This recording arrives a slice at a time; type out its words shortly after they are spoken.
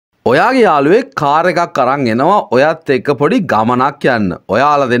ඔයාගේ යාළුවෙක් කාර් එකක් අරන් එනවා ඔයත් එක්ක පොඩි ගමනක් යන්න.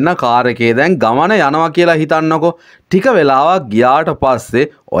 ඔයාලා දෙන්න කාර් එකේ දැන් ගමන යනවා කියලා හිතන්නකෝ. ටික වෙලාවක් ගියාට පස්සේ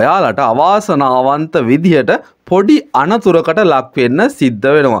ඔයාලට අවාසනාවන්ත විදිහට පොඩි අනතුරකට ලක් වෙන්න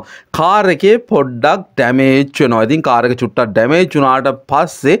සිද්ධ වෙනවා. කාර් එකේ පොඩ්ඩක් ඩැමේජ් වෙනවා. ඉතින් කාර් එක චුට්ටක් ඩැමේජ් වුණාට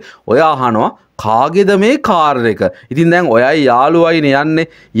පස්සේ ඔයා අහනවා කාගේද මේ කාර් එක? ඉතින් දැන් ඔයයි යාළුවයිනේ යන්නේ.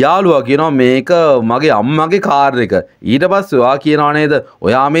 යාළුවා කියනවා මේක මගේ අම්මගේ කාර් එක. ඊට පස්සේ ඔයා කියනවා නේද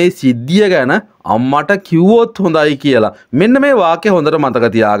ඔයා මේ සිද්ධිය ගැන අම්මට කිව්වොත් හොඳයි කියලා. මෙන්න මේ වාක්‍ය හොඳට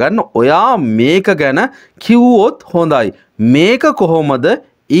මතක තියාගන්න. ඔයා මේක ගැන කිව්වොත් හොඳයි. මේක කොහොමද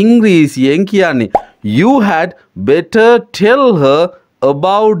ඉංග්‍රීසියෙන් කියන්නේ? You had better tell her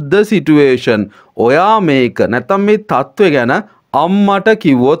about the situation. ඔයා මේක නැත්නම් මේ තත්ත්වය ගැන අම්මට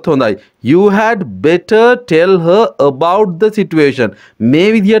කිව්වොත් හොඳයි. You had better tell her about the situation. මේ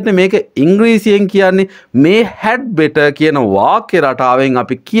විදිහට මේක ඉංග්‍රීසියෙන් කියන්නේ මේ had better කියන වාක්‍ය රටාවෙන්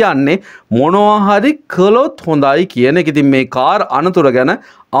අපි කියන්නේ මොනවා හරි කළොත් හොඳයි කියන එක. ඉතින් මේ කාර් අනතුර ගැන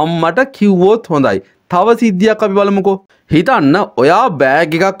අම්මට කිව්වොත් හොඳයි. තව සිද්ධියක් අපි බලමුකෝ. හිතන්න ඔයා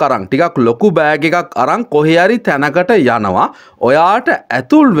බෑග් එකක් අරන් ටිකක් ලොකු බෑග් එකක් අරන් කොහේ හරි තැනකට යනවා. ඔයාට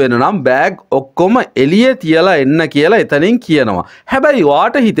ඇතුල් වෙන නම් බෑග් ඔක්කොම එළියේ තියලා එන්න කියලා එතනින් කියනවා. හැබැයි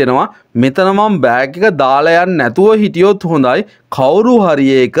ඔයාට හිතෙනවා මෙතන මම බෑග් එක දාලා යන්න නැතුව හිටියොත් හොඳයි. කවුරු හරි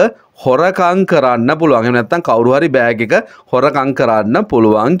ඒක හොරකම් කරන්න පුළුවන්. එහෙම නැත්නම් කවුරු හරි බෑග් එක හොරකම් කරන්න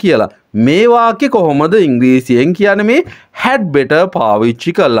පුළුවන් කියලා. මේ වාක්‍ය කොහොමද ඉංග්‍රීසියෙන් කියන්නේ මේ had better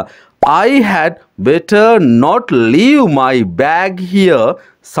පාවිච්චි කළා. I had better not leave my bag here.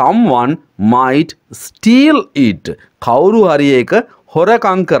 Someone might steal it. කවුරු හරි ඒක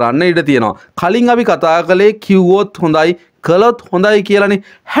හොරකම් කරන්න ඉඩ තියෙනවා. කලින් අපි කතා කළේ කිව්වොත් හොඳයි කළොත් හොඳයි කියලානේ.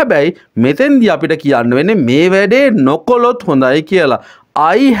 හැබැයි මෙතෙන්දී අපිට කියන්න වෙන්නේ මේ වැඩේ නොකළොත් හොඳයි කියලා.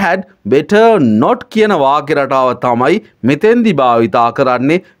 I had better not කියන වාක්‍ය රටාව තමයි මෙතෙන්දී භාවිතා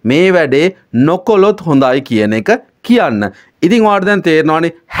කරන්නේ මේ වැඩේ නොකළොත් හොඳයි කියන එක කියන්න. ඉතින් ඔයාලට දැන්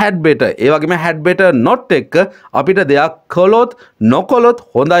තේරෙනවානේ had better. ඒ වගේම had better not එක අපිට දෙයක් කළොත් නොකළොත්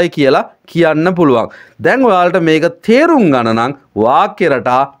හොඳයි කියලා කියන්න පුළුවන්. දැන් ඔයාලට මේක තේරුම් ගන්න නම් වාක්‍ය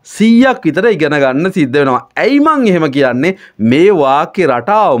රටා 100ක් විතර ඉගෙන ගන්න සිද්ධ වෙනවා. ඇයි මං එහෙම කියන්නේ? මේ වාක්‍ය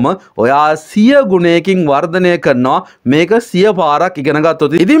රටාවම ඔයා 100 ගුණයකින් වර්ධනය කරනවා මේක 100 පාරක් ඉගෙන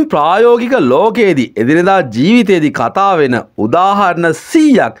ගත්තොත්. ඉතින් ප්‍රායෝගික ලෝකයේදී එදිනෙදා ජීවිතයේදී කතා වෙන උදාහරණ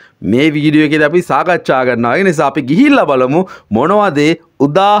 100ක් මේ වීඩියෝ එකේදී අපි සාකච්ඡා කරනවා. ඒ නිසා අපි ගිහිල්ලා බලමු මොනවද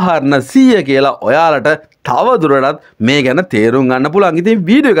උදාහරණ 100 කියලා ඔයාලට තව දුරටත් මේ ගැන තේරුම් ගන්න පුළුවන්. ඉතින්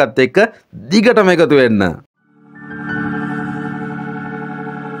වීඩියෝ එකත් එක්ක දිගටම එකතු වෙන්න.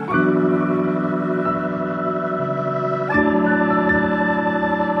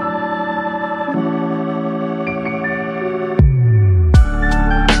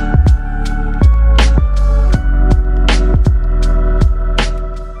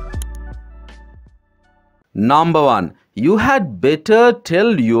 Number 1. You had better tell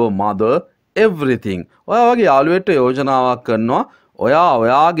your mother everything. ඔයා වගේ යාළුවෙක්ට යෝජනාවක් කරනවා.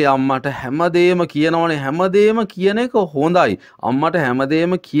 ඔයාගේ අම්මට හැමදේම කියනවනේ. හැමදේම කියන එක හොඳයි. අම්මට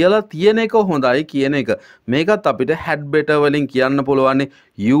හැමදේම කියලා තියෙන එක හොඳයි කියන එක. මේකත් අපිට had better වලින් කියන්න පුළුවන්.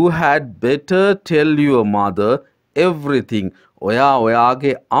 You had better tell your mother everything.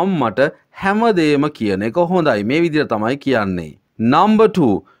 ඔයාගේ අම්මට හැමදේම කියන එක හොඳයි. මේ විදිහට තමයි කියන්නේ. Number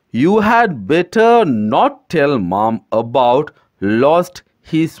 2. You had better not tell mom about lost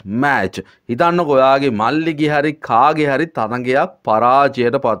his match. හිතන්නකෝ ඔයාගේ මල්ලිගේ හරි කාගේ හරි තරඟයක්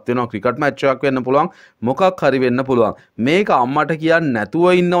පරාජයට පත් වෙනවා. ක්‍රිකට් මැච් එකක් වෙන්න පුළුවන්. මොකක් හරි වෙන්න පුළුවන්. මේක අම්මට කියන්නේ නැතුව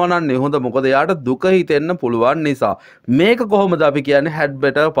ඉන්නව නම් හොඳ. මොකද එයාට දුක හිතෙන්න පුළුවන් නිසා. මේක කොහොමද අපි කියන්නේ had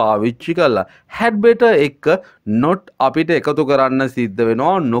better පාවිච්චි කළා. had better එක not අපිට එකතු කරන්න සිද්ධ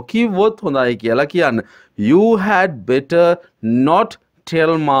වෙනවා. නොකිව්වොත් හොඳයි කියලා කියන්න. You had better not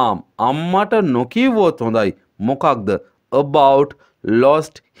tell mom. අම්මට නොකිව්වොත් හොඳයි. මොකක්ද? About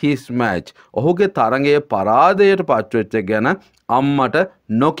lost his match. ඔහුගේ තරඟයේ පරාජයට පත්වෙච්ච ගැන අම්මට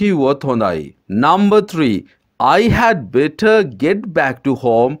නොකිව්වොත් හොඳයි. Number 3. I had better get back to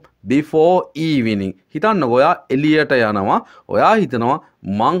home before evening. හිතන්න ඔයා එළියට යනවා. ඔයා හිතනවා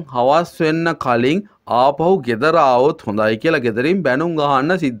මං හවස් වෙන්න කලින් ආපහු ගෙදර ආවොත් හොඳයි කියලා. ගෙදරින් බැනුම්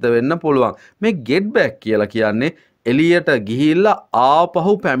ගහන්න සිද්ධ වෙන්න පුළුවන්. මේ get back කියලා කියන්නේ එළියට ගිහිල්ලා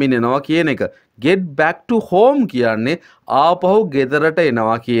ආපහු පැමිණෙනවා කියන එක. get back to home කියන්නේ ආපහු ගෙදරට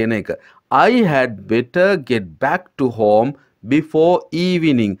එනවා කියන එක. I had better get back to home before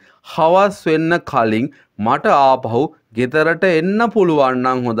evening. හවස් වෙන්න කලින් මට ආපහු ගෙදරට එන්න පුළුවන්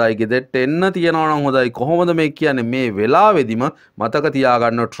නම් හොඳයි. ගෙදරට එන්න තියනවා නම් හොඳයි. කොහොමද මේ කියන්නේ? මේ වෙලාවෙදිම මතක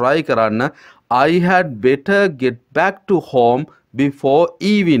තියාගන්න try කරන්න. I had better get back to home before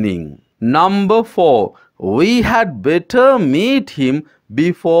evening. Number 4. We had better meet him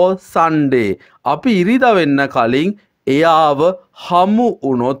before Sunday. අපි ඉරිදා වෙන්න කලින් එයාව හමු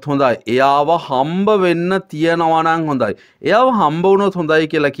වුණොත් හොඳයි. එයාව හම්බ වෙන්න තියනවා නම් හොඳයි. එයාව හම්බ වුණොත්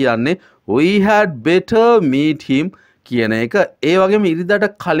හොඳයි කියලා කියන්නේ we had better meet him කියන එක. ඒ වගේම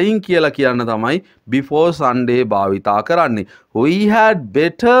ඉරිදාට කලින් කියලා කියන්න තමයි before Sunday භාවිතා කරන්නේ. We had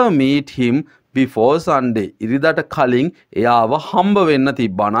better meet him before Sunday. ඉරිදාට කලින් එයාව හම්බ වෙන්න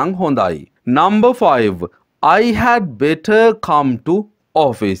තිබ්බනම් හොඳයි. Number 5. I had better come to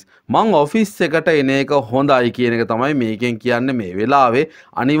office. මං ඔෆිස් එකට එන එක හොඳයි කියන එක තමයි මේකෙන් කියන්නේ මේ වෙලාවේ.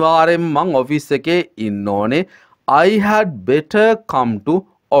 අනිවාර්යෙන් මං ඔෆිස් එකේ ඉන්න ඕනේ. I had better come to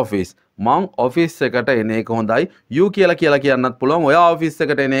office. මං ඔෆිස් එකට එන එක හොඳයි. you කියලා කියන්නත් පුළුවන්. ඔයා ඔෆිස්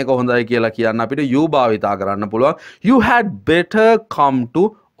එකට එන එක හොඳයි කියලා කියන්න අපිට you භාවිතා කරන්න පුළුවන්. You had better come to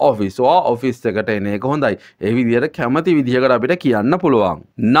office. ඔයා ඔෆිස් එකට එන එක හොඳයි. ඒ විදිහට කැමති විදිහකට අපිට කියන්න පුළුවන්.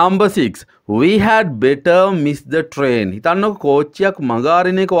 Number 6. We had better miss the train. හිතන්නකො කෝච්චියක් මග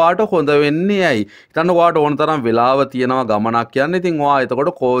අරින එක ඔයාට හොඳ වෙන්නේ ඇයි? හිතන්නකො ඔයාට ඕන තරම් වෙලාව තියෙනවා ගමනක් යන්න. ඉතින් ඔයා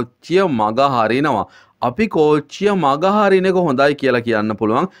එතකොට කෝච්චිය මග හරිනවා. අපි කෝච්චිය මග හරින එක හොඳයි කියලා කියන්න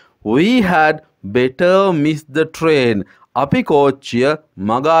පුළුවන්. We had better miss the train. අපි කෝච්චිය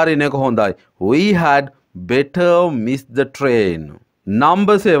මග අරින එක හොඳයි. We had better miss the train.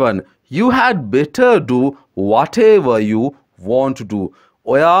 Number 7. You had better do whatever you want to do.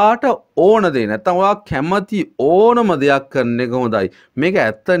 ඔයාට ඕන දේ නැත්නම් ඔයා කැමති ඕනම දෙයක් කරන එක හොඳයි. මේක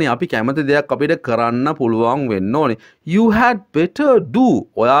ඇත්තනේ අපි කැමති දෙයක් අපිට කරන්න පුළුවන් වෙන්න ඕනේ. You had better do.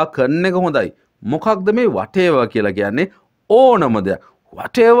 ඔයා කරන එක හොඳයි. මොකක්ද මේ whatever කියලා කියන්නේ? ඕනම දෙයක්.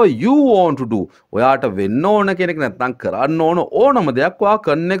 Whatever you want to do. ඔයාට වෙන්න ඕන කෙනෙක් නැත්නම් කරන්න ඕන ඕනම දෙයක් ඔයා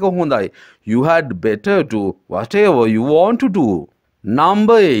කරන එක හොඳයි. You had better do whatever you want to do.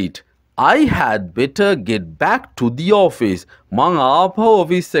 Number 8. I had better get back to the office. මං ආපහු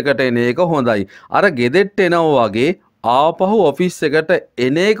ඔෆිස් එකට එන එක හොඳයි. අර ගෙදෙට්ට එනවා වගේ ආපහු ඔෆිස් එකට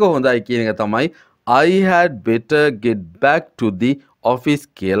එන එක හොඳයි කියන එක තමයි I had better get back to the office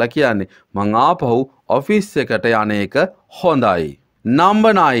කියලා කියන්නේ. මං ආපහු ඔෆිස් එකට යන එක හොඳයි.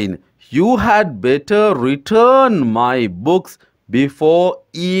 Number 9. You had better return my books before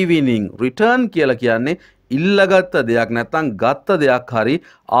evening. Return කියලා කියන්නේ ඉල්ලගත්ත දෙයක් නැත්නම් ගත්ත දෙයක් හරි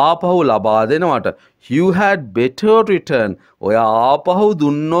ආපහු ලබා දෙනවට. You had better return. ඔයා ආපහු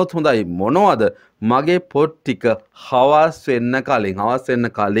දුන්නොත් හොඳයි. මොනවද? මගේ පොත් ටික හවස් වෙන්න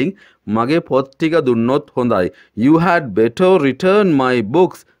කලින් මගේ පොත් ටික දුන්නොත් හොඳයි. You had better return my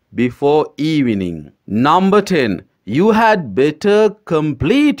books before evening. Number 10. You had better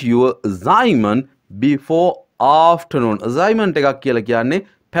complete your assignment before afternoon. Assignment එකක් කියලා කියන්නේ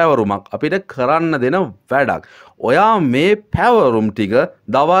පැවරුමක් අපිට කරන්න දෙන වැඩක්. ඔයා මේ පැවරුම් ටික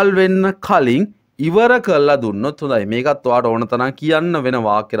දවල් වෙන්න කලින් ඉවර කරලා දුන්නොත් හොඳයි. මේකත් ඔයාට ඕන තරම් කියන්න වෙන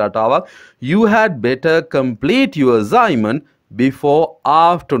වාක්‍ය රටාවක්. You had better complete your assignment before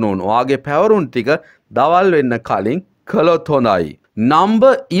afternoon. ඔයාගේ පැවරුම් ටික දවල් වෙන්න කලින් කළොත් හොඳයි.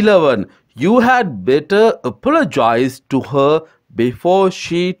 Number 11. You had better apologize to her before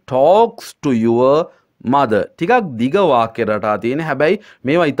she talks to your mother. ටිකක් දිග වාක්‍ය රටා තියෙන. හැබැයි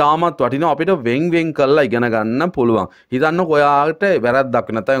මේවා ඉතාමත් වටිනවා අපිට වෙන් කරලා ඉගෙන ගන්න පුළුවන්. හිතන්නකො ඔයාට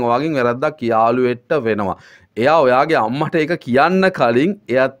වැරද්දක් නැත්නම් ඔයාගෙන් වැරද්දක් යාළු වෙන්න වෙනවා. එයා ඔයාගේ අම්මට ඒක කියන්න කලින්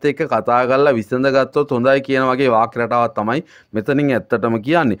එයත් එක්ක කතා කරලා විසඳගත්තොත් හොඳයි කියන වගේ වාක්‍ය රටාවක් තමයි මෙතනින් ඇත්තටම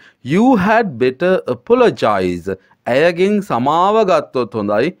කියන්නේ. You had better apologize. ඇයගෙන් සමාව ගත්තොත්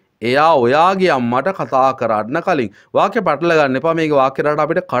හොඳයි. එයා ඔයාගේ අම්මට කතා කරන්න කලින්. වාක්‍ය පටල ගන්න එපා. මේක වාක්‍ය රට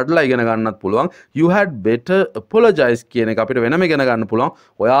අපිට කඩලා ඉගෙන ගන්නත් පුළුවන්. You had better apologize කියන එක අපිට වෙනම ඉගෙන ගන්න පුළුවන්.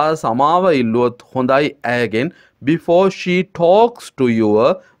 ඔයා සමාව ඉල්ලුවොත් හොඳයි ඇයගෙන් before she talks to your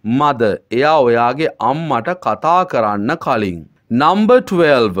mother. එයා ඔයාගේ අම්මට කතා කරන්න කලින්. Number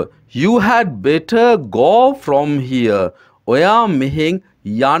 12. You had better go from here. ඔයා මෙහෙන්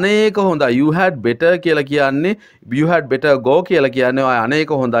යන එක හොඳයි. You had better කියලා කියන්නේ you had better go කියලා කියන්නේ ඔයා යන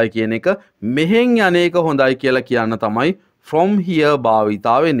එක හොඳයි කියන එක. මෙහෙන් යන එක හොඳයි කියලා කියන්න තමයි from here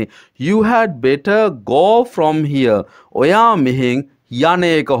භාවිතා වෙන්නේ. You had better go from here. ඔයා මෙහෙන් යන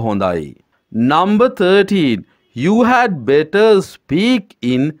එක හොඳයි. Number 13. You had better speak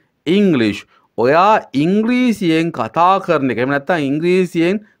in English. ඔයා ඉංග්‍රීසියෙන් කතා කරන එක. එහෙම නැත්නම්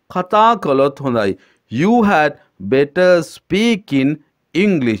ඉංග්‍රීසියෙන් කතා කළොත් හොඳයි. You had better speak in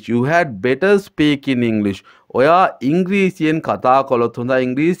English. You had better speak in English. ඔයා ඉංග්‍රීසියෙන් කතා කළොත් හොඳයි.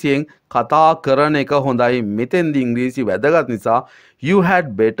 ඉංග්‍රීසියෙන් කතා කරන එක හොඳයි. මෙතෙන්දී ඉංග්‍රීසි වැදගත් නිසා you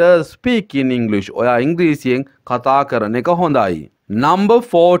had better speak in English. ඔයා ඉංග්‍රීසියෙන් කතා කරන එක හොඳයි. Number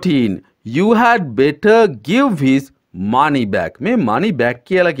 14. You had better give his money back. මේ money back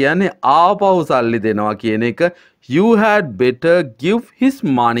කියලා කියන්නේ ආපහු සල්ලි දෙනවා කියන එක. You had better give his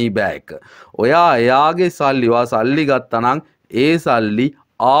money back. ඔයා එයාගේ සල්ලි ගත්තා නම් ඒ සල්ලි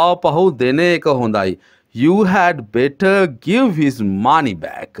ආපහු දෙන එක හොඳයි. You had better give his money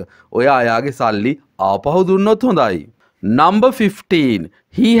back. ඔයා එයාගේ සල්ලි ආපහු දුන්නොත් හොඳයි. Number 15.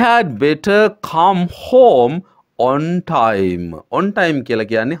 He had better come home on time. On time කියලා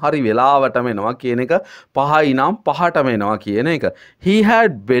කියන්නේ හරි වෙලාවටම එනවා කියන එක. පහයි නම් පහටම එනවා කියන එක. He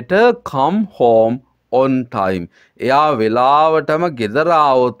had better come home on time. එයා වෙලාවටම ගෙදර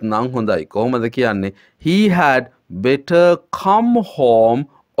ආවොත් නම් හොඳයි. කොහොමද කියන්නේ? He had better come home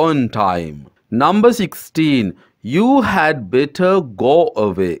on time. Number 16. You had better go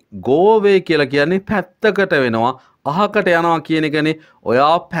away. Go away කියලා කියන්නේ පැත්තකට වෙනවා. අහකට යනවා කියන එකනේ.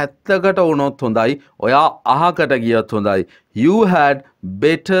 ඔයා පැත්තකට වුණොත් හොඳයි. ඔයා අහකට ගියොත් හොඳයි. You had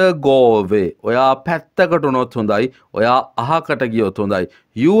better go away. ඔයා පැත්තකට වුණොත් හොඳයි. ඔයා අහකට ගියොත් හොඳයි.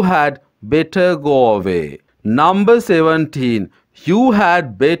 You had better go away. Number 17. You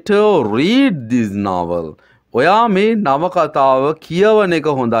had better read this novel. ඔයා මේ නවකතාව කියවන එක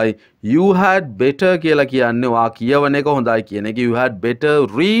හොඳයි. You had better කියලා කියන්නේ ඔයා කියවන එක හොඳයි කියන එක. You had better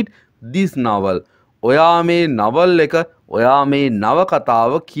read this novel. ඔයා මේ නවල් එක ඔයා මේ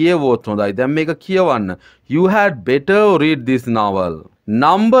නවකතාව කියවුවොත් හොඳයි. දැන් මේක කියවන්න. You had better read this novel.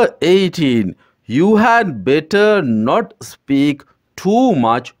 Number 18. You had better not speak too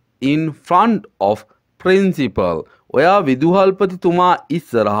much in front of principal. ඔයා විදුහල්පතිතුමා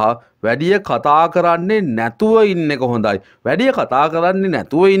ඉස්සරහා වැඩිය කතා කරන්නේ නැතුව ඉන්න එක හොඳයි. වැඩිය කතා කරන්නේ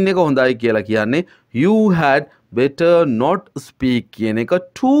නැතුව ඉන්න එක හොඳයි කියලා කියන්නේ you had better not speak කියන එක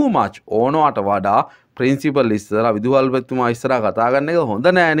too much ඕනවට වඩා principal ඉස්සරහා විදුහල්පතිතුමා ඉස්සරහා කතා කරන එක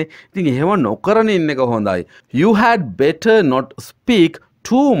හොඳ නෑනේ. ඉතින් එහෙම නොකරන ඉන්න එක හොඳයි. You had better not speak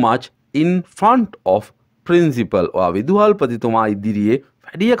too much in front of principal. ඔයා විදුහල්පතිතුමා ඉදිරියේ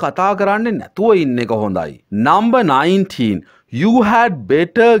වැඩිය කතා කරන්නේ නැතුව ඉන්න එක හොඳයි. Number 19. You had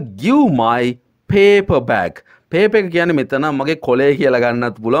better give my paper back. paper එක කියන්නේ මෙතන මගේ කොලේ කියලා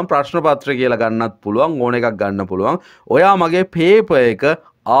ගන්නත් පුළුවන්, ප්‍රශ්න පත්‍රය කියලා ගන්නත් පුළුවන්, ඕන එකක් ගන්න පුළුවන්. ඔයා මගේ paper එක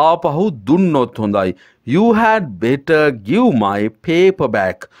ආපහු දුන්නොත් හොඳයි. You had better give my paper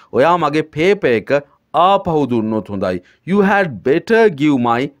back. ඔයා මගේ paper එක ආපහු දුන්නොත් හොඳයි. You had better give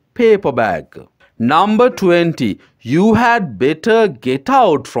my paper back. Number 20. You had better get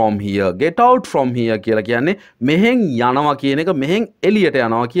out from here. Get out from here කියලා කියන්නේ මෙහෙන් යනවා කියන එක, මෙහෙන් එළියට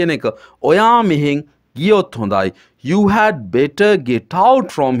යනවා කියන එක. ඔයා මෙහෙන් ගියොත් හොඳයි. You had better get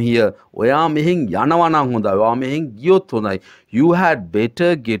out from here. ඔයා මෙහෙන් යනවා නම් හොඳයි. ඔයා මෙහෙන් ගියොත් හොඳයි. You had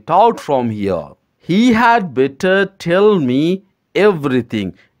better get out from here. He had better tell me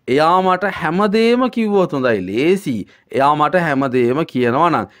everything. එයා මට හැමදේම කිව්වොත් හොඳයි. ලේසි. එයා මට හැමදේම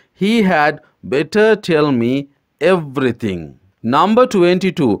කියනවා නම් he had better tell me everything. Number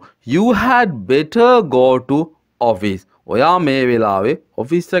 22. You had better go to office. ඔයා මේ වෙලාවේ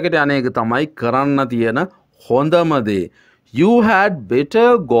ඔෆිස් එකට යන එක තමයි කරන්න තියෙන හොඳම දේ. You had better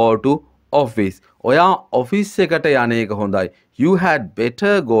go to office. ඔයා ඔෆිස් එකට යන එක හොඳයි. You had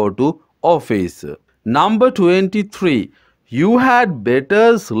better go to office. Number 23. You had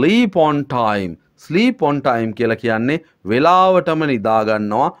better sleep on time. Sleep on time කියලා කියන්නේ වෙලාවටම නිදා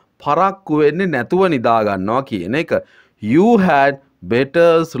ගන්නවා, පරක්කු වෙන්නේ නැතුව නිදා ගන්නවා කියන එක. You had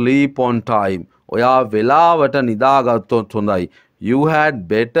better sleep on time. ඔයා වෙලාවට නිදාගත්තොත් හොඳයි. You had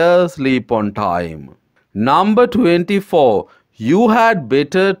better sleep on time. Number 24. You had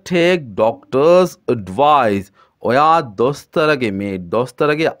better take doctor's advice. ඔයා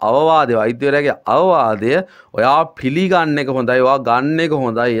දොස්තරගේ අවවාදය, වෛද්‍යවරයාගේ අවවාදය ඔයා පිළිගන්න එක හොඳයි. ඔයා ගන්න එක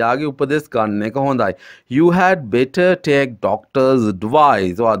හොඳයි. එයාගේ උපදෙස් ගන්න එක හොඳයි. You had better take doctor's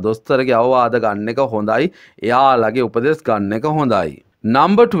advice. ඔයා දොස්තරගේ අවවාද ගන්න එක හොඳයි. එයාලගේ උපදෙස් ගන්න එක හොඳයි.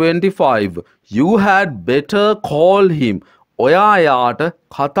 Number 25. You had better call him. ඔයා යාට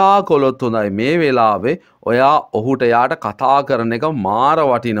කතා කළොත් හොඳයි. මේ වෙලාවේ ඔයා ඔහුට යාට කතා කරන එක මාර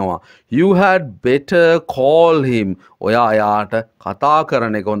වටිනවා. You had better call him. ඔයා යාට කතා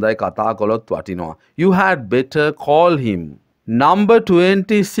කරන එක හොඳයි. කතා කළොත් වටිනවා. You had better call him. Number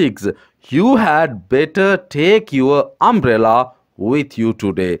 26. You had better take your umbrella with you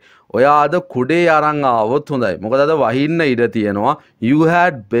today. ඔයා අද කුඩේ අරන් ආවොත් හොඳයි. මොකද අද වහින්න ඉඩ තියෙනවා. You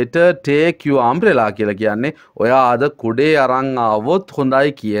had better take your umbrella කියලා කියන්නේ ඔයා අද කුඩේ අරන් ආවොත්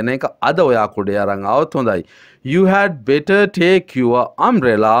හොඳයි කියන එක. අද ඔයා කුඩේ අරන් ආවොත් හොඳයි. You had better take your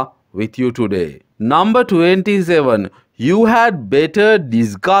umbrella with you today. Number 27. You had better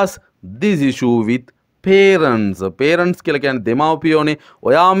discuss this issue with parents. Parents කියලා කියන්නේ දෙමව්පියෝනේ.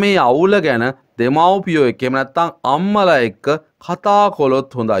 ඔයා මේ අවුල ගැන දෙමව්පියෝ එක්ක එහෙම නැත්නම් අම්මලා එක්ක කතා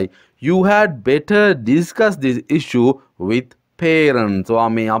කළොත් හොඳයි. You had better discuss this issue with parents. ඔයා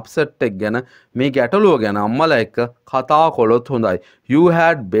මේ අප්සෙට් එක ගැන මේ ගැටලුව ගැන අම්මලා එක්ක කතා කළොත් හොඳයි. You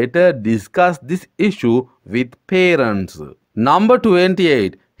had better discuss this issue with parents. Number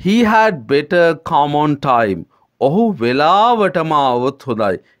 28. He had better come on time. ඔහු වෙලාවටම ආවොත්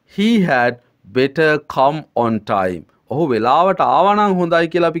හොඳයි. He had better come on time. ඔහු වෙලාවට ආවා නම්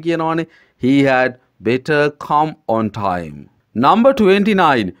හොඳයි කියලා අපි කියනවානේ. He had better come on time. Number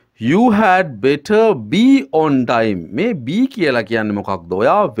 29. You had better be on time. මේ be කියලා කියන්නේ මොකක්ද?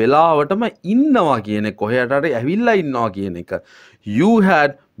 ඔයා වෙලාවටම ඉන්නවා කියන එක. කොහෙට හරි ඇවිල්ලා ඉන්නවා කියන එක. You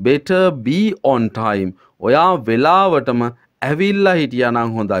had better be on time. ඔයා වෙලාවටම ඇවිල්ලා හිටියා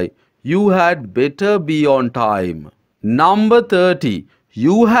නම් හොඳයි. You had better be on time. Number 30.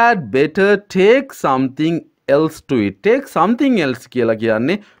 You had better take something else to eat. Take something else කියලා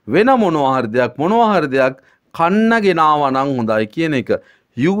කියන්නේ වෙන මොනවා හරි දෙයක් කන්න ගෙනාවා නම් හොඳයි කියන එක.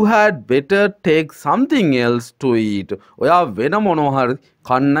 You had better take something else to eat. ඔයා වෙන මොනවා හරි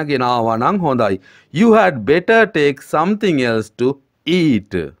කන්න ගෙනාවා නම් හොඳයි. You had better take something else to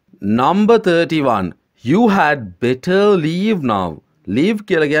eat. Number 31. You had better leave now. Leave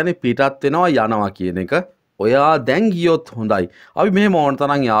කියලා කියන්නේ පිටත් වෙනවා යනවා කියන එක. ඔයා දැන් ගියොත් හොඳයි. අපි මෙහෙම ඕන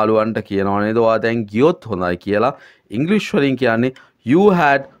තරම් යාළුවන්ට කියනවා නේද? ඔයා දැන් ගියොත් හොඳයි කියලා. ඉංග්‍රීසි වලින් කියන්නේ you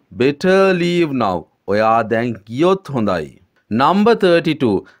had better leave now. ඔයා දැන් ගියොත් හොඳයි. Number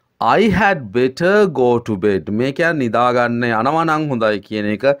 32. I had better go to bed. මේ කියන්නේ නිදා ගන්න යනවා නම් හොඳයි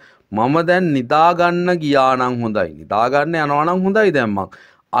කියන එක. මම දැන් නිදා ගන්න ගියා නම් හොඳයි. නිදා ගන්න යනවා නම් හොඳයි දැන් මං.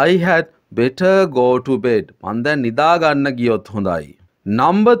 I had better go to bed. මං දැන් නිදා ගන්න ගියොත් හොඳයි.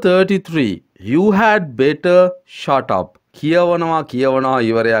 Number 33. You had better shut up. කියවනවා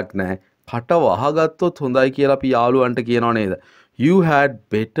ඉවරයක් නැහැ. කට වහගත්තොත් හොඳයි කියලා අපි යාළුවන්ට කියනවා නේද? You had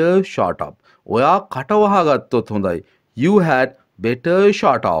better shut up. ඔයා කට වහගත්තොත් හොඳයි. You had better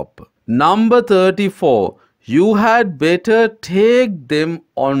shut up. Number 34. You had better take them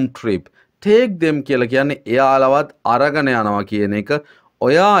on trip. Take them කියලා කියන්නේ එයාලවත් අරගෙන යනවා කියන එක.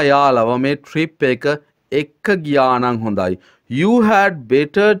 ඔයා එයාලව මේ trip එක එක්ක ගියා නම් හොඳයි. You had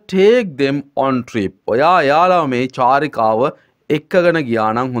better take them on trip. ඔයා එයාලව මේ චාරිකාව එක්කගෙන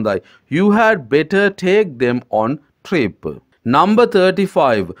ගියා නම් හොඳයි. You had better take them on trip. Number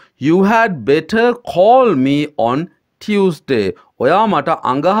 35. You had better call me on Tuesday. ඔයා මට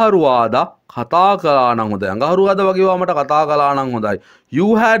අඟහරුවාදා කතා කළා නම් හොඳයි. අඟහරුවාදා වගේ ඔයා මට කතා කළා නම් හොඳයි. You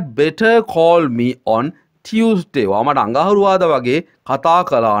had better call me on Tuesday. ඔයා මට අඟහරුවාදා වගේ කතා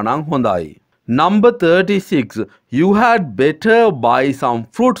කළා නම් හොඳයි. Number 36. You had better buy some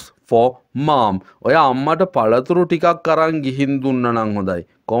fruits for mom. ඔයා අම්මට පළතුරු ටිකක් අරන් ගිහින් දුන්න නම් හොඳයි.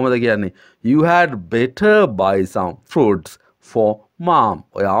 කොහොමද කියන්නේ? You had better buy some fruits for mom.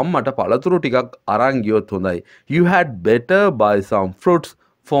 ඔයා අම්මට පළතුරු ටිකක් අරන් ගියොත් හොඳයි. You had better buy some fruits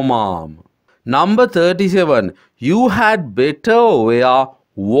for mom. Number 37. You had better wear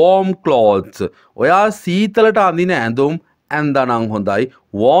warm clothes. ඔයා සීතලට අඳින ඇඳුම් ඇඳනනම් හොඳයි.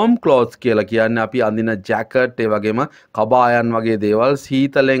 warm clothes කියලා කියන්නේ අපි අඳින ජැකට් ඒ වගේම කබායන් වගේ දේවල්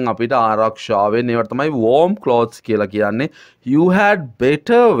සීතලෙන් අපිට ආරක්ෂා වෙන්න. ඒවට තමයි warm clothes කියලා කියන්නේ. You had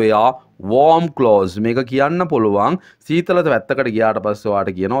better wear warm clothes. මේක කියන්න පුළුවන් සීතලට වැත්තකට ගියාට පස්සේ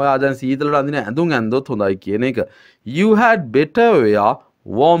ඔයාට කියනවා ඔයා දැන් සීතලට අඳින ඇඳුම් ඇඳොත් හොඳයි කියන එක. You had better wear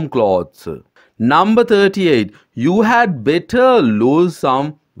warm clothes. Number 38. You had better lose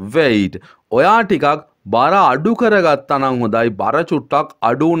some weight. ඔයා ටිකක් බර අඩු කරගත්තා නම් හොඳයි. බර චුට්ටක්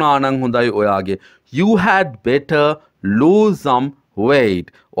අඩු වුණා නම් හොඳයි ඔයාගේ. You had better lose some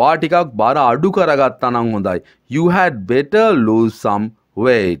weight. ඔයා ටිකක් බර අඩු කරගත්තා නම් හොඳයි. You had better lose some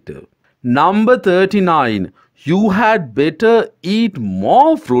weight. Number 39. You had better eat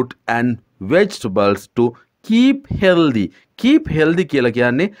more fruit and vegetables to keep healthy. Keep healthy කියලා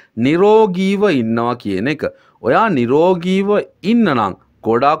කියන්නේ නිරෝගීව ඉන්නවා කියන එක. ඔයා නිරෝගීව ඉන්න නම්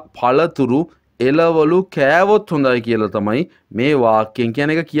ගොඩක් පළතුරු එළවලු කෑවොත් හොඳයි කියලා තමයි මේ වාක්‍යයෙන්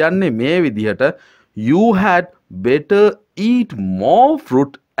කියන එක කියන්නේ මේ විදිහට. You had better eat more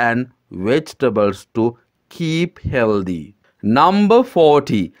fruit and vegetables to keep healthy. Number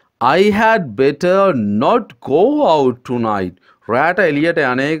 40. I had better not go out tonight. රාට එළියට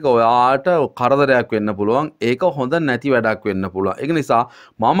යන එක ඔයාට කරදරයක් වෙන්න පුළුවන්. ඒක හොඳ නැති වැඩක් වෙන්න පුළුවන්. ඒක නිසා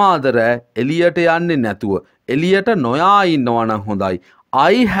මම අද රෑ එළියට යන්නේ නැතුව එළියට නොයා ඉන්නවා නම් හොඳයි.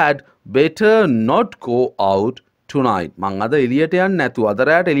 I had better not go out tonight. මං අද එළියට යන්නේ නැතුව අද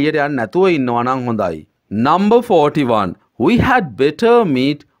රෑට එළියට යන්නේ නැතුව ඉන්නවා නම් හොඳයි. Number 41. We had better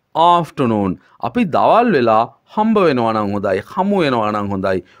meet afternoon. අපි දවල් වෙලා හම්බ වෙනවා නම් හොඳයි. හමු වෙනවා නම්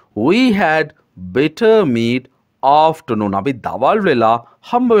හොඳයි. We had better meet afternoon. අපි දවල් වෙලා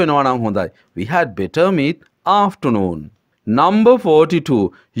හම්බ වෙනවා නම් හොඳයි. We had better meet afternoon. Number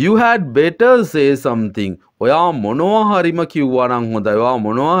 42. You had better say something. ඔයා මොනවා හරිම කිව්වා නම් හොඳයි. ඔයා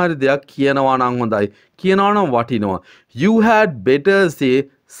මොනවා හරි දෙයක් කියනවා නම් හොඳයි. කියනවා නම් වටිනවා. You had better say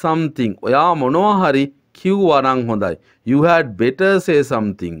something. ඔයා මොනවා හරි කිව්වා නම් හොඳයි. You had better say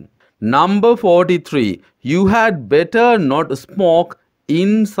something. Number 43. You had better not smoke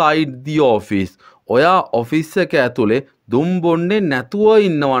inside the office. ඔයා ඔෆිස් එක ඇතුලේ දුම් බොන්නේ නැතුව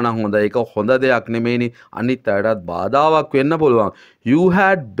ඉන්නවා නම් හොඳයි. ඒක හොඳ දෙයක් නෙමෙයිනේ. අනිත් අයටත් බාධාවක් වෙන්න පුළුවන්. You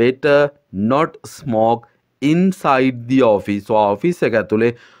had better not smoke inside the office. ඔයා ඔෆිස් එක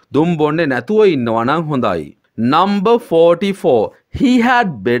ඇතුලේ දුම් බොන්නේ නැතුව ඉන්නවා නම් හොඳයි. Number 44. He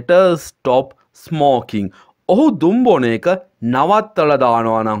had better stop smoking. ඔහු දුම් බොන එක නවත්තලා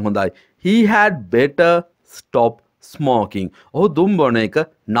දානවා නම් හොඳයි. He had better stop smoking. ඔහු දුම් බොන එක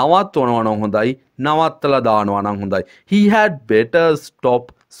නවත්වනවා නම් හොඳයි. නවත්තලා දානවා නම් හොඳයි. He had better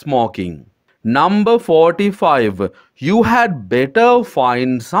stop smoking. Number 45. You had better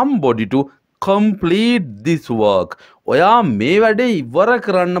find somebody to complete this work. ඔයා මේ වැඩේ ඉවර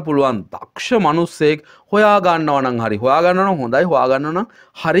කරන්න පුළුවන් දක්ෂ මිනිස්සෙක් හොයා ගන්නවා නම් හරි. හොයා ගන්නවා නම් හොඳයි. හොයා ගන්නවා නම්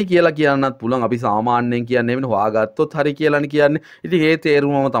හරි කියලා කියන්නත් පුළුවන්. අපි සාමාන්‍යයෙන් කියන්නේ නෙවෙයි හොයාගත්තොත් හරි කියලානේ කියන්නේ. ඉතින් ඒ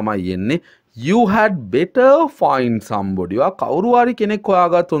තේරුමම තමයි එන්නේ. You had better find somebody. ඔයා කවුරු හරි කෙනෙක්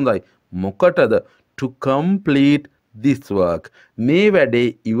හොයාගත්ත හොඳයි. මොකටද? To complete this work. මේ වැඩේ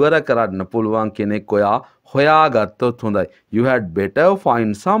ඉවර කරන්න පුළුවන් කෙනෙක් ඔයා හොයාගත්තොත් හොඳයි. You had better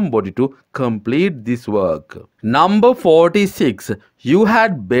find somebody to complete this work. Number 46. You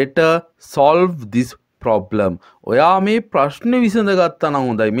had better solve this problem. ඔයා මේ ප්‍රශ්නේ විසඳගත්තා නම්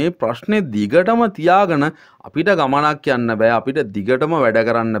හොඳයි. මේ ප්‍රශ්නේ දිගටම තියාගෙන අපිට ගමනක් යන්න බෑ. අපිට දිගටම වැඩ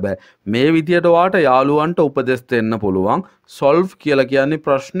කරන්න බෑ. මේ විදියට ඔයාට යාළුවන්ට උපදෙස් දෙන්න පුළුවන්. solve කියලා කියන්නේ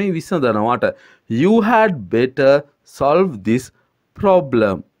ප්‍රශ්නේ විසඳනවට. You had better solve this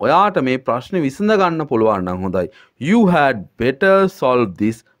problem. ඔයාට මේ ප්‍රශ්නේ විසඳ ගන්න පුළුවන් නම් හොඳයි. You had better solve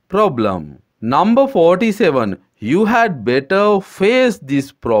this problem. Number 47. You had better face this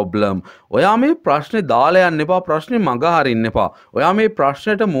problem. ඔයා මේ ප්‍රශ්නේ දාලා යන්න එපා. ප්‍රශ්නේ මග හරින්න එපා. ඔයා මේ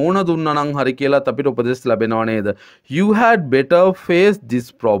ප්‍රශ්නෙට මූණ දුන්නා නම් හරි කියලා අපිට උපදෙස් ලැබෙනව නේද? You had better face this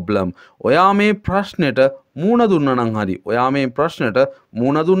problem. ඔයා මේ ප්‍රශ්නෙට මූණ දුන්නා නම් හරි. ඔයා මේ ප්‍රශ්නෙට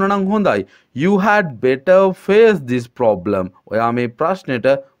මූණ දුන්නා නම් හොඳයි. You had better face this problem. ඔයා මේ ප්‍රශ්නෙට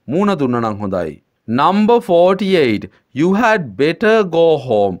මූණ දුන්නා නම් හොඳයි. Number 48. You had better go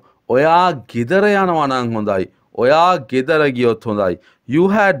home. ඔයා ගෙදර යනවා නම් හොඳයි. ඔයා ගෙදර ගියොත් හොඳයි. You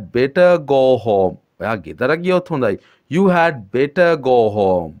had better go home. ඔයා ගෙදර ගියොත් හොඳයි. You had better go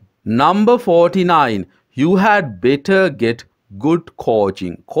home. Number 49. You had better get good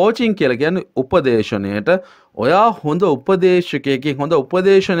coaching. Coaching කියලා කියන්නේ උපදේශනයට. ඔයා හොඳ උපදේශකයෙක්ගෙන් හොඳ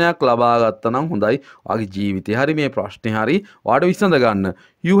උපදේශනයක් ලබා ගත්තා නම් හොඳයි. ඔයාගේ ජීවිතේ හරි මේ ප්‍රශ්නේ හරි ඔයාට විසඳ ගන්න.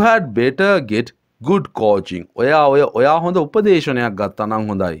 You had better get good coaching. ඔයා හොඳ උපදේශනයක් ගත්තා නම්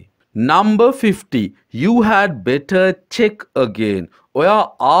හොඳයි. Number 50. You had better check again. ඔයා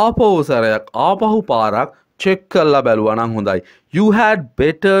ආපහු සැරයක් ආපහු පාරක් check කරලා බැලුවා නම් හොඳයි. You had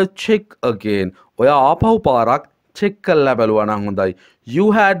better check again. ඔයා ආපහු පාරක් check කරලා බැලුවා නම් හොඳයි. You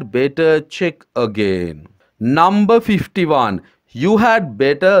had better check again. Number 51. You had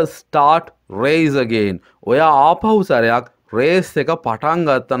better start race again. ඔයා ආපහු සැරයක් රේස් එක පටන්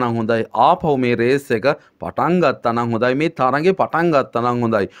ගත්තා නම් හොඳයි. ආපහු මේ රේස් එක පටන් ගත්තා නම් හොඳයි. මේ තරඟේ පටන් ගත්තා නම්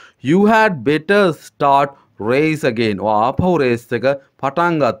හොඳයි. You had better start race again. ඔයා ආපහු රේස් එක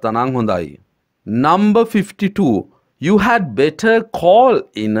පටන් ගත්තා නම් හොඳයි. Number 52. You had better call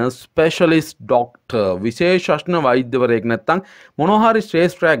in a specialist doctor. විශේෂඥ වෛද්‍යවරයෙක් නැත්නම් මොනවා හරි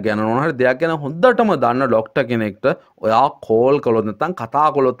ශ්‍රේෂ්ඨයක් ගැන මොනවා හරි දෙයක් ගැන හොඳටම දන්න ડોක්ටර් කෙනෙක්ට ඔයා කෝල් කළොත් නැත්නම් කතා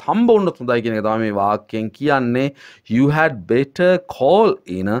කළොත් හම්බ වුණොත් හොඳයි කියන එක තමයි මේ වාක්‍යයෙන් කියන්නේ. You had better call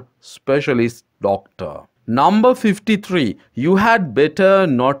in a specialist doctor. Number 53. You had better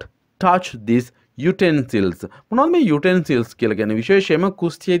not touch this utensils. මොනවද මේ utensils කියලා කියන්නේ? විශේෂයෙන්ම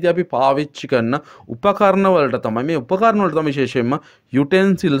කුස්සියේදී අපි පාවිච්චි කරන උපකරණ වලට තමයි මේ උපකරණ වලට තමයි විශේෂයෙන්ම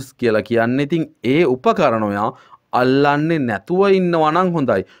utensils කියලා කියන්නේ. ඉතින් ඒ උපකරණ ඔයා අල්ලන්නේ නැතුව ඉන්නවා නම්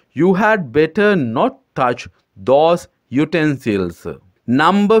හොඳයි. You had better not touch those utensils.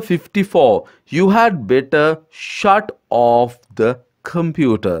 Number 54. You had better shut off the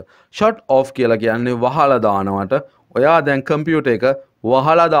computer. Shut off කියලා කියන්නේ වහලා දානවට. ඔයා දැන් කම්පියුටර් එක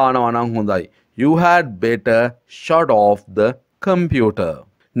වහලා දානවා නම් හොඳයි. You had better shut off the computer.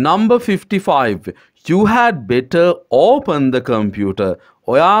 Number 55. You had better open the computer.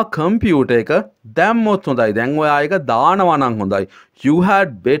 ඔයා කම්පියුටර් එක දැම්මොත් හොඳයි. දැන් ඔයා ඒක දානවා නම් හොඳයි. You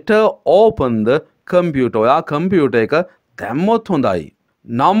had better open the computer. ඔයා කම්පියුටර් එක දැම්මොත් හොඳයි.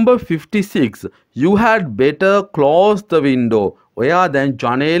 Number 56. You had better close the window. ඔයා දැන්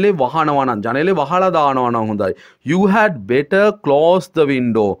ජනේලේ වහනවා නම් ජනේලේ වහලා දානවා නම් හොඳයි. You had better close the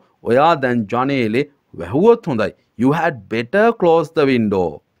window. ඔයා දැන් ජනේලේ වැහුවොත් හොඳයි. You had better close the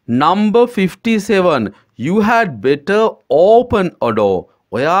window. Number 57. You had better open a door.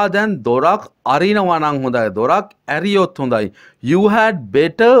 ඔයා දැන් දොරක් අරිනවා නම් හොඳයි. දොරක් ඇරියොත් හොඳයි. You had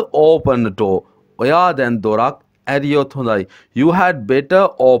better open a door. ඔයා දැන් දොරක් ඇරියොත් හොඳයි. You had better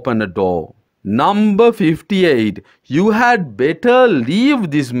open a door. Number 58. You had better leave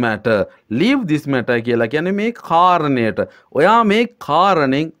this matter. Leave this matter කියලා කියන්නේ මේ කාරණයට. ඔයා මේ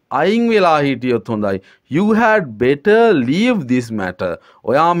කාරණෙන් අයින් වෙලා හිටියොත් හොඳයි. You had better leave this matter.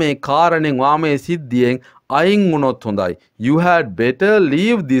 ඔයා මේ කාරණෙන් වා මේ සිද්ධියෙන් අයින් වුණොත් හොඳයි. You had better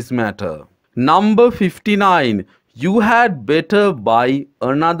leave this matter. Number 59. You had better buy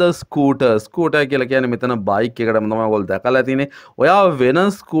another scooter. Scooter කියලා කියන්නේ මෙතන බයික් එකටම තමයි ඔයගොල්ලෝ දැකලා තියෙන්නේ. ඔයා වෙන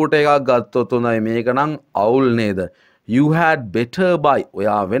ස්කූටර් එකක් ගත්තොත් හොඳයි. මේක නම් අවුල් නේද? You had better buy.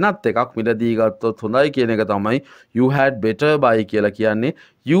 ඔයා වෙනත් එකක් මිලදී ගත්තොත් හොඳයි කියන එක තමයි you had better buy කියලා කියන්නේ.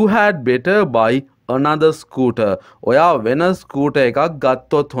 You had better buy another scooter. ඔයා වෙන ස්කූටර් එකක්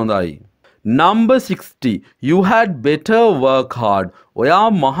ගත්තොත් හොඳයි. Number 60. You had better work hard.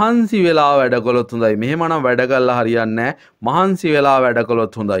 ඔයා මහන්සි වෙලා වැඩ කළොත් හොඳයි. මෙහෙම නම් වැඩ කළා හරියන්නේ නැහැ. මහන්සි වෙලා වැඩ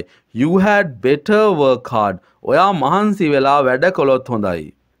කළොත් හොඳයි. You had better work hard. ඔයා මහන්සි වෙලා වැඩ කළොත්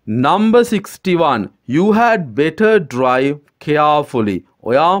හොඳයි. Number 61. You had better drive carefully.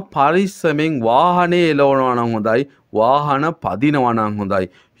 ඔයා පරිස්සමෙන් වාහනේ එලවනවා නම් හොඳයි. වාහන පදිනවා නම් හොඳයි.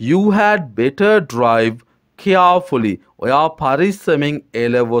 You had better drive carefully. ඔයා පරිස්සමෙන්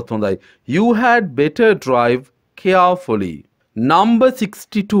එලවුවොත් හොඳයි. You had better drive carefully. Number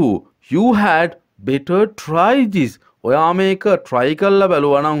 62. You had better try this. ඔයා මේක try කරලා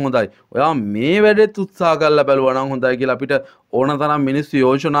බලුවා නම් හොඳයි. ඔයා මේ වැඩේත් උත්සාහ කරලා බලුවා නම් හොඳයි කියලා අපිට ඕන තරම් මිනිස්සු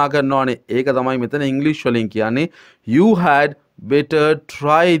යෝජනා කරනවානේ. ඒක තමයි මෙතන ඉංග්‍රීසි වලින් කියන්නේ. You had better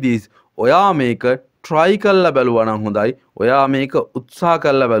try this. ඔයා මේක try කරලා බලුවා නම් හොඳයි. ඔයා මේක උත්සාහ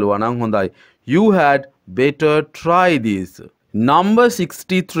කරලා බලුවා නම් හොඳයි. You had better try this. Number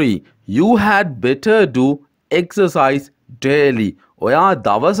 63. You had better do exercise daily. ඔයා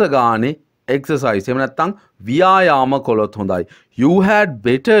දවස ගානේ exercise එහෙම නැත්නම් ව්‍යායාම කළොත් හොඳයි. You had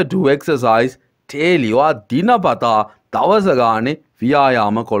better do exercise daily. ඔයා දිනපතා දවස ගානේ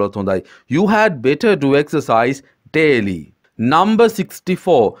ව්‍යායාම කළොත් හොඳයි. You had better do exercise daily. Number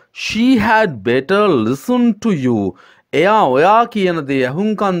 64. She had better listen to you. එයා ඔයා කියන දේ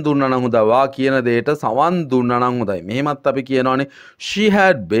අහුම්කන් දුන්නා නම් හොඳයි. ඔයා කියන දේට සවන් දුන්නා නම් හොඳයි. මෙහෙමත් අපි කියනවානේ she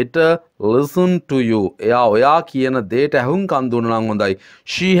had better listen to you. එයා ඔයා කියන දේට අහුම්කන් දුන්නා නම් හොඳයි.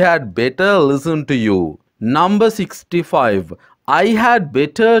 She had better listen to you. Number 65. I had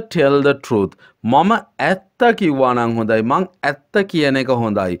better tell the truth. මම ඇත්ත කිව්වා නම් හොඳයි. මං ඇත්ත කියන එක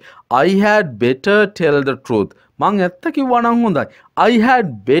හොඳයි. I had better tell the truth. මං ඇත්ත කිව්වා නම් හොඳයි. I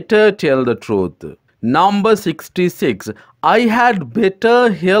had better tell the truth. Number 66. I had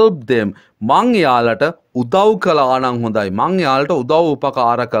better help them. මං යාලට උදව් කළා නම් හොඳයි. මං යාලට උදව්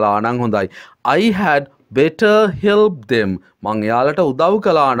උපකාර කළා නම් හොඳයි. I had better help them. මං යාලට උදව්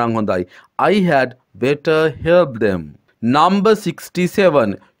කළා නම් හොඳයි. I had better help them. Number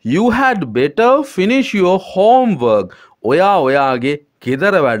 67. You had better finish your homework. ඔයා ඔයාගේ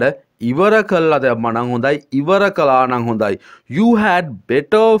ගෙදර වැඩ ඉවර කළා දැම්ම නම් හොඳයි. ඉවර කළා නම් හොඳයි. You had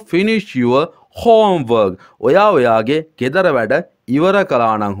better finish your homework. ඔයා ඔයාගේ ගෙදර වැඩ ඉවර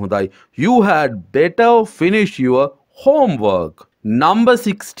කළා නම් හොඳයි. You had better finish your homework. Number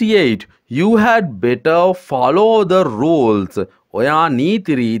 68. You had better follow the rules. ඔයා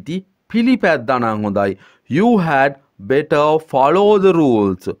නීති රීති පිළිපැද්දා නම් හොඳයි. You had better follow the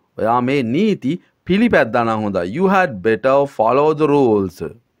rules. ඔයා මේ නීති පිළිපැද්දා නම් හොඳයි. You had better follow the rules.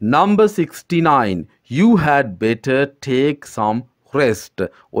 Number 69. You had better take some rest.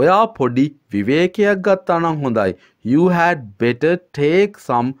 ඔයා පොඩි විවේකයක් ගත්තා නම් හොඳයි. You had better take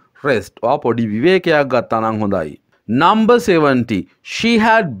some rest. ඔයා පොඩි විවේකයක් ගත්තා නම් හොඳයි. Number 70. She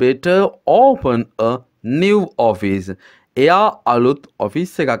had better open a new office. එයා අලුත්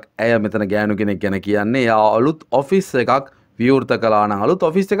ඔෆිස් එකක් ඇය මෙතන ගෑනු කෙනෙක් ගැන කියන්නේ එයා අලුත් ඔෆිස් එකක් විවෘත කළා නම් අලුත්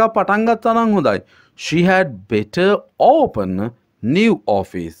ඔෆිස් එකක් පටන් ගත්තා නම් හොඳයි. She had better open a new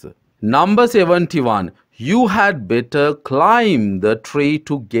office. Number 71. You had better climb the tree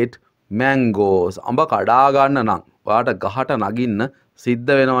to get mangoes. අඹ කඩා ගන්න නම් ඔයාට ගහට නගින්න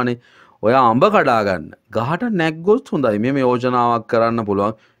සිද්ධ වෙනවනේ. ඔයා අඹ කඩා ගන්න ගහට නැග්ගොත් හොඳයි. මෙහෙම යෝජනාවක් කරන්න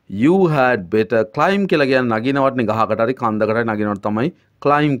පුළුවන්. You had better climb කියලා කියන්නේ නගිනවටනේ ගහකට හරි කන්දකට හරි නගිනවට තමයි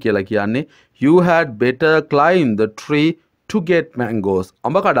climb කියලා කියන්නේ. You had better climb the tree to get mangoes.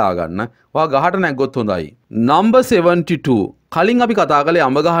 අඹ කඩා ගන්න ඔයා ගහට නැග්ගොත් හොඳයි. Number 72. කලින් අපි කතා කළේ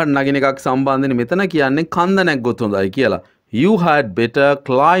අඹ ගහට නගින එකක් සම්බන්ධයෙන් මෙතන කියන්නේ කන්ද නැග්ගොත් හොඳයි කියලා. You had better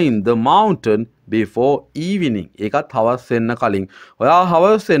climb the mountain before evening. ඒකත් හවස් වෙන්න කලින්. ඔයා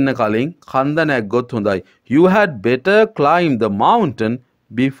හවස් වෙන්න කලින් කන්ද නැග්ගොත් හොඳයි. You had better climb the mountain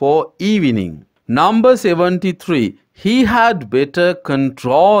before evening. Number 73. He had better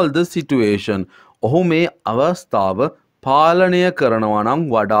control the situation. ඔහු මේ අවස්ථාව පාලනය කරනවා නම්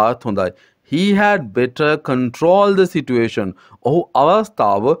වඩාත් හොඳයි. He had better control the situation. ඔහු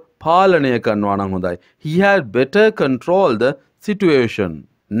අවස්ථාව පාලනය කරනවා නම් හොඳයි. He had better control the situation.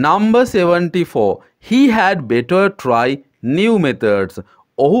 Number 74. He had better try new methods.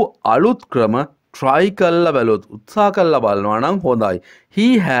 ඔහු අලුත් ක්‍රම try කළා බැලුවොත් උත්සාහ කළා බලනවා නම් හොඳයි. He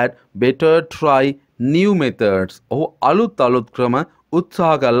had better try new methods. ඔහු අලුත් ක්‍රම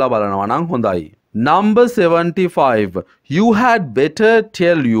උත්සාහ කළා බලනවා නම් හොඳයි. Number 75. You had better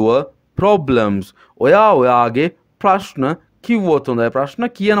tell your problems. ඔයා ඔයාගේ ප්‍රශ්න කිව්වොත් හොඳයි. ප්‍රශ්න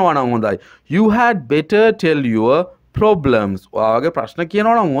කියනවා නම් හොඳයි. You had better tell your problems. ඔයාගේ ප්‍රශ්න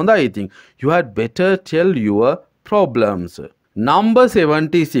කියනවා නම් හොඳයි ඉතින්. You had better tell your problems. Number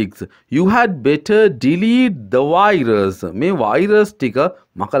 76. You had better delete the virus. මේ virus ටික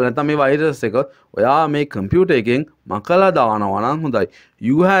මකලා නැත්නම් මේ virus එක ඔයා මේ computer එකෙන් මකලා දානවා නම් හොඳයි.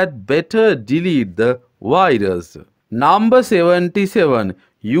 You had better delete the virus. Number 77.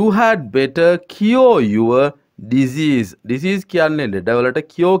 You had better cure your disease. Disease කියන්නේ ලෙඩවලට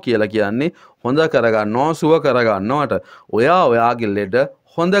cure කියලා කියන්නේ හොඳ කරගන්නවා සුව කරගන්නවට. ඔයා ඔයාගේ ලෙඩ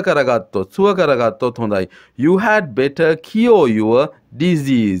හොඳ කරගත්තොත් සුව කරගත්තොත් හොඳයි. You had better cure your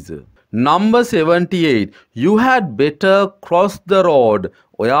disease. Number 78. You had better cross the road.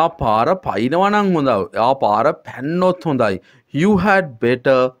 ඔයා පාර පයින්නවා නම් හොඳයි. ඔයා පාර පැන්නොත් හොඳයි. You had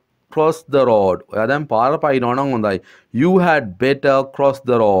better cross the road. ඔයා දැන් පාර පයින්නවා නම් හොඳයි. You had better cross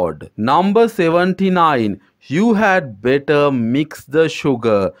the road. Number 79. You had better mix the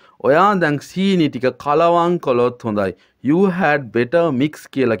sugar. ඔයා දැන් සීනි ටික කලවම් කළොත් හොඳයි. You had better mix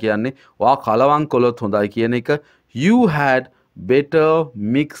කියලා කියන්නේ ඔයා කලවම් කළොත් හොඳයි කියන එක. You had better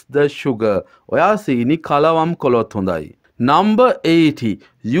mix the sugar. ඔයා සීනි කලවම් කළොත් හොඳයි. Number 80.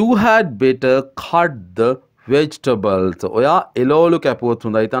 You had better cut the vegetables. ඔයා එළවලු කැපුවොත්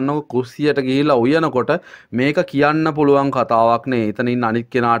හොඳයි. හිතන්නකෝ කුස්සියට ගිහිල්ලා උයනකොට මේක කියන්න පුළුවන් කතාවක් නේ. එතනින් අනිත්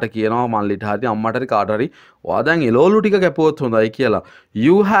කෙනාට කියනවා මල්ලිට හරි අම්මට හරි කාට හරි ඔයා දැන් එළවලු ටික කැපුවොත් හොඳයි කියලා.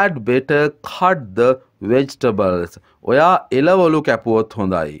 You had better cut the vegetables. ඔයා එළවලු කැපුවොත්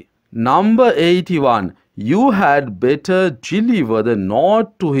හොඳයි. Number 81. You had better deliver the note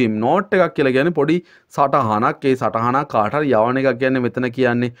to him. note එකක් කියලා කියන්නේ පොඩි සටහනක්. ඒ සටහනක් කාට හරි යවන එකක් කියන්නේ මෙතන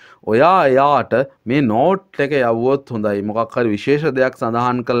කියන්නේ. ඔයා එයාට මේ note එක යවුවොත් හොඳයි. මොකක් හරි විශේෂ දෙයක්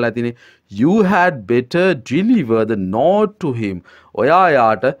සඳහන් කරලා ඇතිනේ. You had better deliver the note to him. ඔයා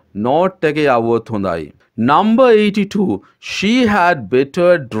එයාට note එක යවුවොත් හොඳයි. Number 82. She had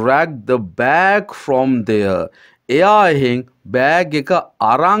better drag the bag from there. එයා එහෙන් බෑග් එක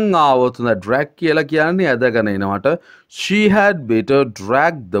අරන් ආවොත් හොඳයි. drag කියලා කියන්නේ ඇදගෙන එනවට. She had better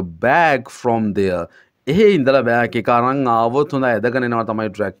drag the bag from there. එහෙ ඉඳලා බෑග් එක අරන් ආවොත් හොඳයි. ඇදගෙන එනවා තමයි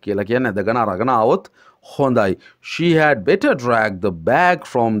drag කියලා කියන්නේ. ඇදගෙන අරගෙන ආවොත් හොඳයි. She had better drag the bag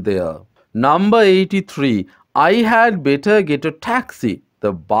from there. Number 83. I had better get a taxi.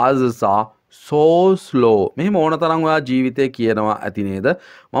 The buses are so slow. මෙහෙම ඕන තරම් ඔයා ජීවිතේ කියනවා ඇති නේද?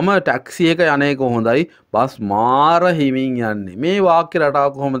 මම ටැක්සි එක යන එක හොඳයි. බස් මාර හිමින් යන්නේ. මේ වාක්‍ය රටාව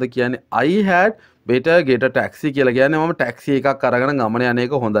කොහොමද කියන්නේ? I had better get a taxi කියලා කියන්නේ මම ටැක්සි එකක් අරගෙන ගමන යන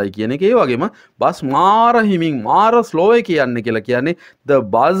එක හොඳයි කියන එක. ඒ වගේම බස් මාර හිමින් මාර slow එකේ යන්නේ කියලා කියන්නේ the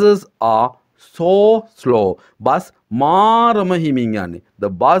buses are so slow. Bus මාරම හිමින් යන්නේ.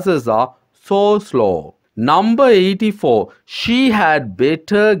 The buses are so slow. Number 84. She had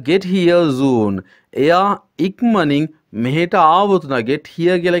better get here soon. එයා ඉක්මනින් මෙහෙට ආවොත් නා get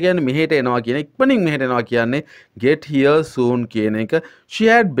here කියලා කියන්නේ මෙහෙට එනවා කියන ඉක්මනින් මෙහෙට එනවා කියන්නේ get here soon කියන එක.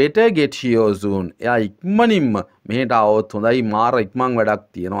 She had better get here soon. එයා ඉක්මනින්ම මෙහෙට ආවොත් හොඳයි. මාර ඉක්මන් වැඩක්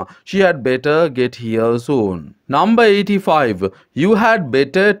තියෙනවා. She had better get here soon. Number 85. You had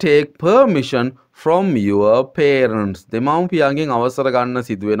better take permission from your parents. දෙමව්පියන්ගෙන් අවසර ගන්න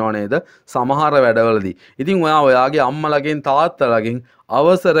සිදු වෙනව නේද සමහර වැඩවලදී. ඉතින් ඔයා ඔයාගේ අම්මලාගෙන් තාත්තලාගෙන්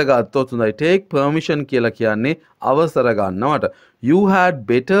අවසර ගත්තොත් හොඳයි. take permission කියලා කියන්නේ අවසර ගන්නවට. You had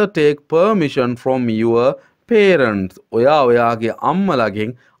better take permission from your parents. ඔයා ඔයාගේ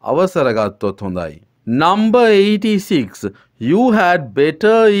අම්මලාගෙන් අවසර ගත්තොත් හොඳයි. Number 86. You had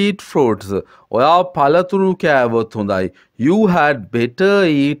better eat fruits. ඔයා පළතුරු කෑවොත් හොඳයි. You had better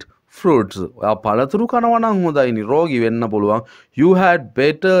eat fruits. ඔයා පළතුරු කනවා නම් හොඳයි. නිරෝගී වෙන්න පුළුවන්. You had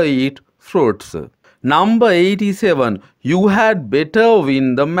better eat fruits. Number 87. You had better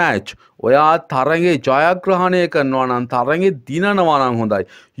win the match. ඔයා තරඟේ ජයග්‍රහණය කරනවා නම් තරඟේ දිනනවා නම් හොඳයි.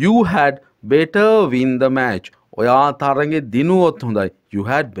 You had better win the match. ඔයා තරඟේ දිනුවොත් හොඳයි. You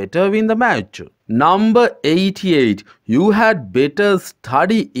had better win the match. Number 88. You had better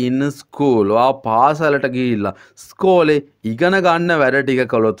study in school. ඔයා පාසලට ගිහිල්ලා ස්කෝලේ ඉගෙන ගන්න වැඩ ටික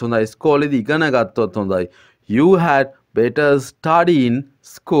කළොත් හොඳයි. ස්කෝලේදී ඉගෙන ගත්තොත් හොඳයි. You had better study in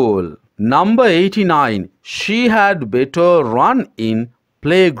school. Number 89. She had better run in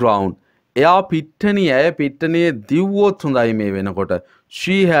playground. එයා පිට්ටනිය පිට්ටනියේ දිව්වොත් හොඳයි මේ වෙනකොට.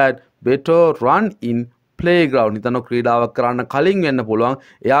 She had better run in playground. හිතන ක්‍රීඩාවක් කරන්න කලින් වෙන්න පුළුවන්.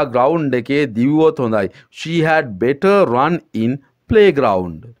 එයා ground එකේ දිව්වොත් හොඳයි. She had better run in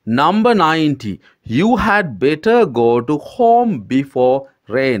playground. Number 90. You had better go to home before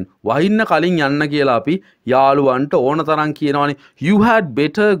rain. වහින්න කලින් යන්න කියලා අපි යාළුවන්ට ඕන තරම් කියනවානේ. You had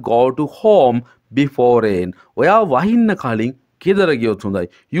better go to home before rain. ඔයා වහින්න කලින් ගෙදර ගියොත් හොඳයි.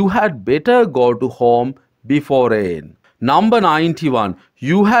 You had better go to home before rain. Number 91.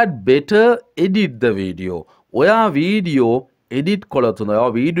 You had better edit the video. ඔයා වීඩියෝ edit කළොත් හොඳයි.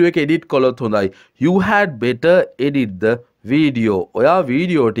 ඔයා වීඩියෝ එක edit කළොත් හොඳයි. You had better edit the video. ඔයා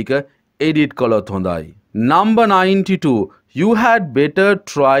වීඩියෝ ටික edit කළොත් හොඳයි. Number 92. You had better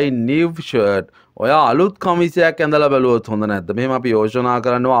try new shirt. ඔයා අලුත් කමිසයක් ඇඳලා බලුවොත් හොඳ නැද්ද? මෙහෙම අපි යෝජනා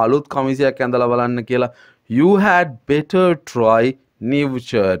කරනවා අලුත් කමිසයක් ඇඳලා බලන්න කියලා. You had better try new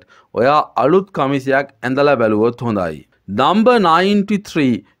shirt. ඔයා අලුත් කමිසයක් ඇඳලා බලුවොත් හොඳයි. Number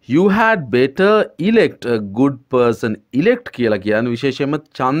 93. You had better elect a good person. Elect කියලා කියන්නේ විශේෂයෙන්ම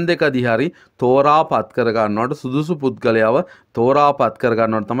ඡන්දකදී හරි තෝරාපත් කර ගන්නවට සුදුසු පුද්ගලයාව තෝරාපත් කර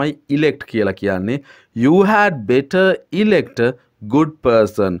ගන්නවට තමයි elect කියලා කියන්නේ. You had better elect a good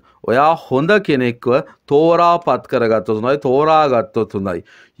person. ඔයා හොඳ කෙනෙක්ව තෝරාපත් කරගත්තොත් හොඳයි. තෝරාගත්තොත් හොඳයි.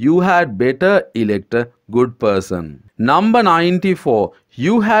 You had better elect a good person. Number 94.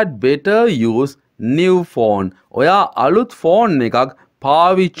 You had better use new phone. ඔයා අලුත් ෆෝන් එකක්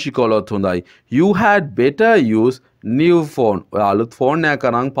පාවිච්චි කළොත් හොඳයි. You had better use new phone. ඔයා අලුත් ෆෝන් එකක්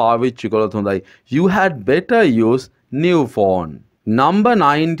අරන් පාවිච්චි කළොත් හොඳයි. You had better use new phone. Number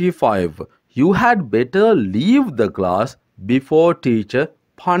 95. You had better leave the class before teacher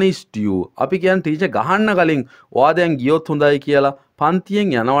punished you. අපි කියන්නේ ටීචර් ගහන්න කලින් ඔයා දැන් ගියොත් හොඳයි කියලා.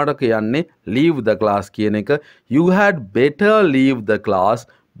 පන්තියෙන් යනවට කියන්නේ leave the class කියන එක. You had better leave the class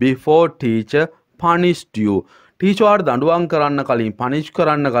before teacher punished you. Teacher වාට දඬුවම් කරන්න කලින් punish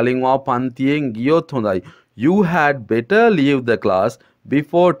කරන්න කලින් ඔයා පන්තියෙන් ගියොත් හොඳයි. You had better leave the class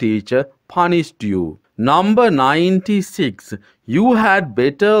before teacher punished you. Number 96. You had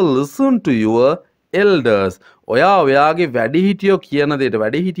better listen to your elders. ඔයා ඔයාගේ වැඩිහිටියෝ කියන දේට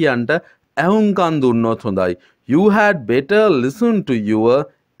වැඩිහිටියන්ට ඇහුම්කන් දුන්නොත් හොඳයි. You had better listen to your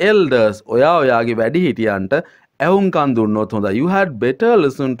elders. ඔයා ඔයාගේ වැඩිහිටියන්ට ඇහුම්කන් දුන්නොත් හොඳයි. You had better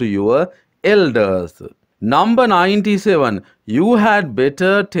listen to your elders. Number 97. You had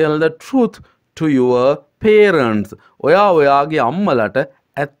better tell the truth to your parents. ඔයා ඔයාගේ අම්මලට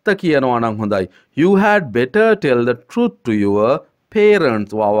ඇත්ත කියනවා නම් හොඳයි. You had better tell the truth to your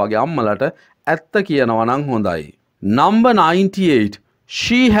parents. ඔයා ඔයාගේ අම්මලට ඇත්ත කියනවා නම් හොඳයි. Number 98.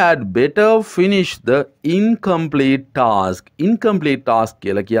 She had better finish the incomplete task. Incomplete task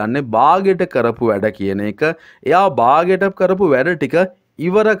කියලා කියන්නේ භාගයට කරපු වැඩ කියන එක. එයා භාගයට කරපු වැඩ ටික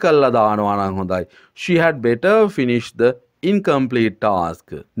ඉවර කළා දානවා නම් හොඳයි. She had better finish the incomplete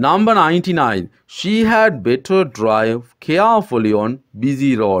task. Number 99. She had better drive carefully on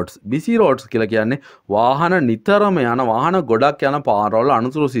busy roads. Busy roads කියලා කියන්නේ වාහන නිතරම යන වාහන ගොඩක් යන පාරවල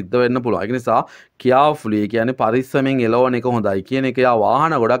අනතුරු සිද්ධ වෙන්න පුළුවන්. ඒ නිසා carefully කියන්නේ පරිස්සමෙන් එලවන එක හොඳයි කියන එක. යා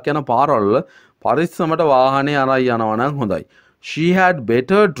වාහන ගොඩක් යන පාරවල පරිස්සමට වාහනේ අරයි යනවා නම් හොඳයි. She had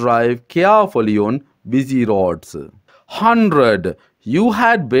better drive carefully on busy roads. 100. You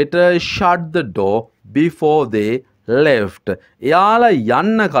had better shut the door before they left. එයාලා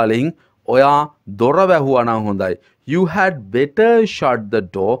යන්න කලින් ඔයා දොර වැහුවා නම් හොඳයි. You had better shut the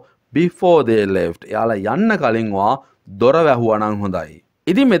door before they left. එයාලා යන්න කලින් ඔයා දොර වැහුවා නම් හොඳයි.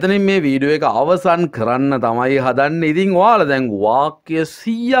 ඉතින් මෙතනින් මේ වීඩියෝ එක අවසන් කරන්න තමයි හදන්නේ. ඉතින් ඔයාලා දැන් වාක්‍ය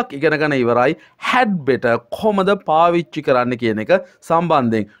 100ක් ඉගෙනගෙන ඉවරයි. had better කොහොමද පාවිච්චි කරන්න කියන එක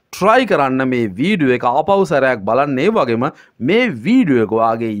සම්බන්ධයෙන් try කරන්න මේ වීඩියෝ එක ආපහු සැරයක් බලන්න. ඒ වගේම මේ වීඩියෝ එක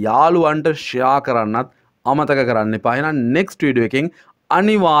ඔයාගේ යාළුවන්ට share කරන්නත් අමතක කරන්න එපා. එහෙනම් next වීඩියෝ එකෙන්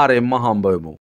අනිවාර්යෙන්ම හම්බ වෙමු.